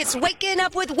It's Waking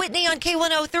Up with Whitney on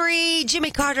K103. Jimmy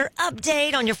Carter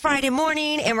update on your Friday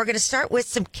morning. And we're going to start with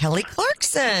some Kelly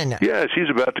Clarkson. Yeah, she's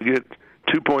about to get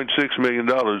 $2.6 million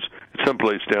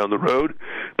someplace down the road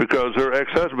because her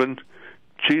ex-husband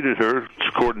cheated her,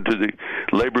 according to the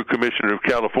Labor Commissioner of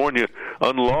California,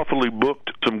 unlawfully booked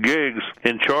some gigs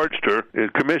and charged her a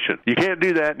commission. You can't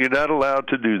do that. You're not allowed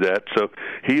to do that. So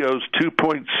he owes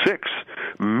 $2.6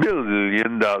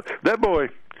 million. That boy,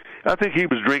 I think he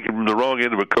was drinking from the wrong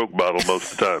end of a Coke bottle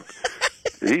most of the time.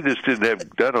 He just didn't have,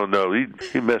 I don't know,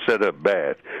 he messed that up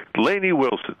bad. Lainey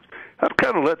Wilson. I've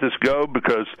kind of let this go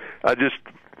because I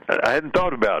hadn't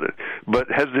thought about it. But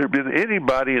has there been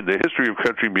anybody in the history of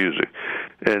country music,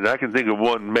 and I can think of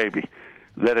one maybe,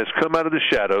 that has come out of the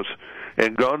shadows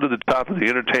and gone to the top of the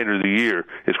Entertainer of the Year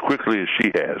as quickly as she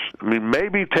has? I mean,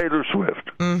 maybe Taylor Swift.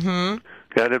 Mm-hmm.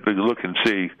 I'd have to look and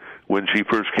see when she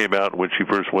first came out and when she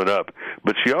first went up.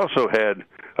 But she also had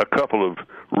a couple of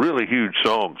really huge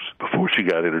songs before she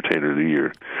got Entertainer of the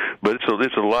Year. But so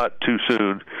it's a lot too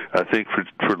soon, I think,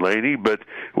 for Lainey. But,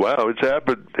 wow, it's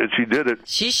happened, and she did it.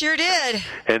 She sure did.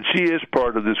 And she is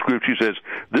part of this group. She says,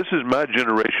 this is my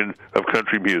generation of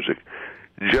country music.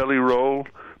 Jelly Roll,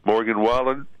 Morgan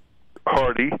Wallen,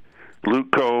 Hardy, Luke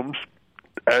Combs,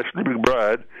 Ashley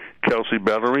McBride, Kelsey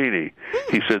Ballerini.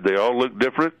 He said they all look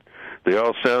different. They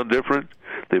all sound different.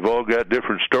 They've all got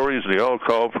different stories, and they all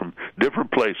call from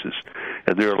different places.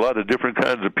 And there are a lot of different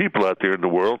kinds of people out there in the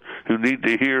world who need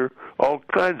to hear all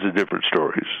kinds of different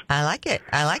stories. I like it.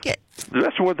 I like it.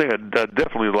 That's one thing I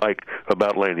definitely like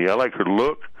about Lainey. I like her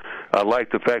look. I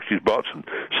like the fact she's brought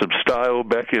some style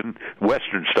back in,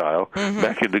 Western style,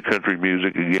 back into country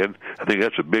music again. I think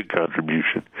that's a big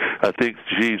contribution. I think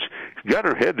she's got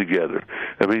her head together.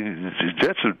 I mean,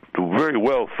 that's a very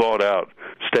well thought out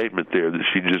statement there that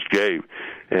she just gave.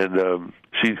 And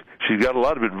she's got a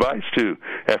lot of advice, too.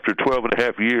 After 12 and a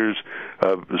half years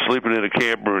of sleeping in a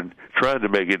camper and trying to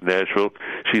make it in Nashville,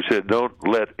 she said, don't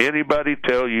let anybody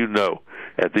tell you no.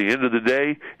 At the end of the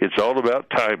day, it's all about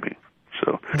timing.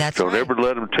 So that's don't right. ever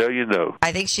let them tell you no.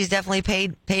 I think she's definitely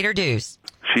paid her dues.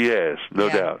 She has, no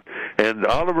doubt. And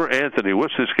Oliver Anthony,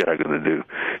 what's this guy going to do?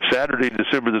 Saturday,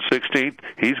 December the 16th,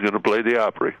 he's going to play the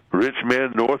Opry. Rich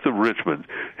man north of Richmond.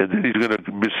 And then he's going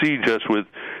to besiege us with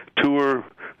tour,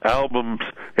 albums,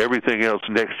 everything else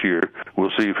next year.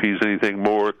 We'll see if he's anything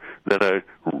more than a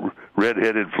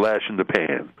red-headed flash in the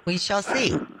pan. We shall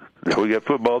see. We got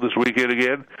football this weekend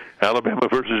again. Alabama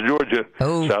versus Georgia.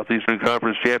 Oh. Southeastern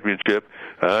Conference Championship.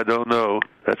 I don't know.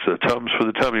 That's a Tums for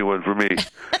the tummy one for me.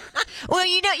 Well,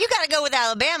 you got to go with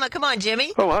Alabama. Come on,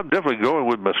 Jimmy. Oh, I'm definitely going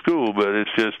with my school, but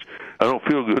it's just I don't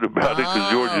feel good about it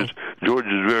because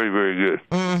Georgia's very, very good.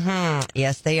 Mm-hmm.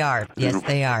 Yes, they are. Yes,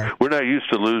 they are. We're not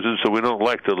used to losing, so we don't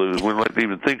like to lose. We don't like to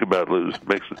even think about losing.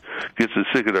 Gets us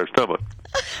sick at our stomach.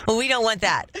 Well, we don't want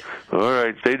that. All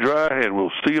right, stay dry, and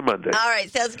we'll see you Monday. All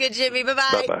right, sounds good, Jimmy.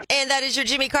 Bye-bye. Bye-bye. And that is your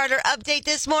Jimmy Carter update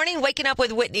this morning. Waking Up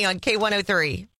with Whitney on K103.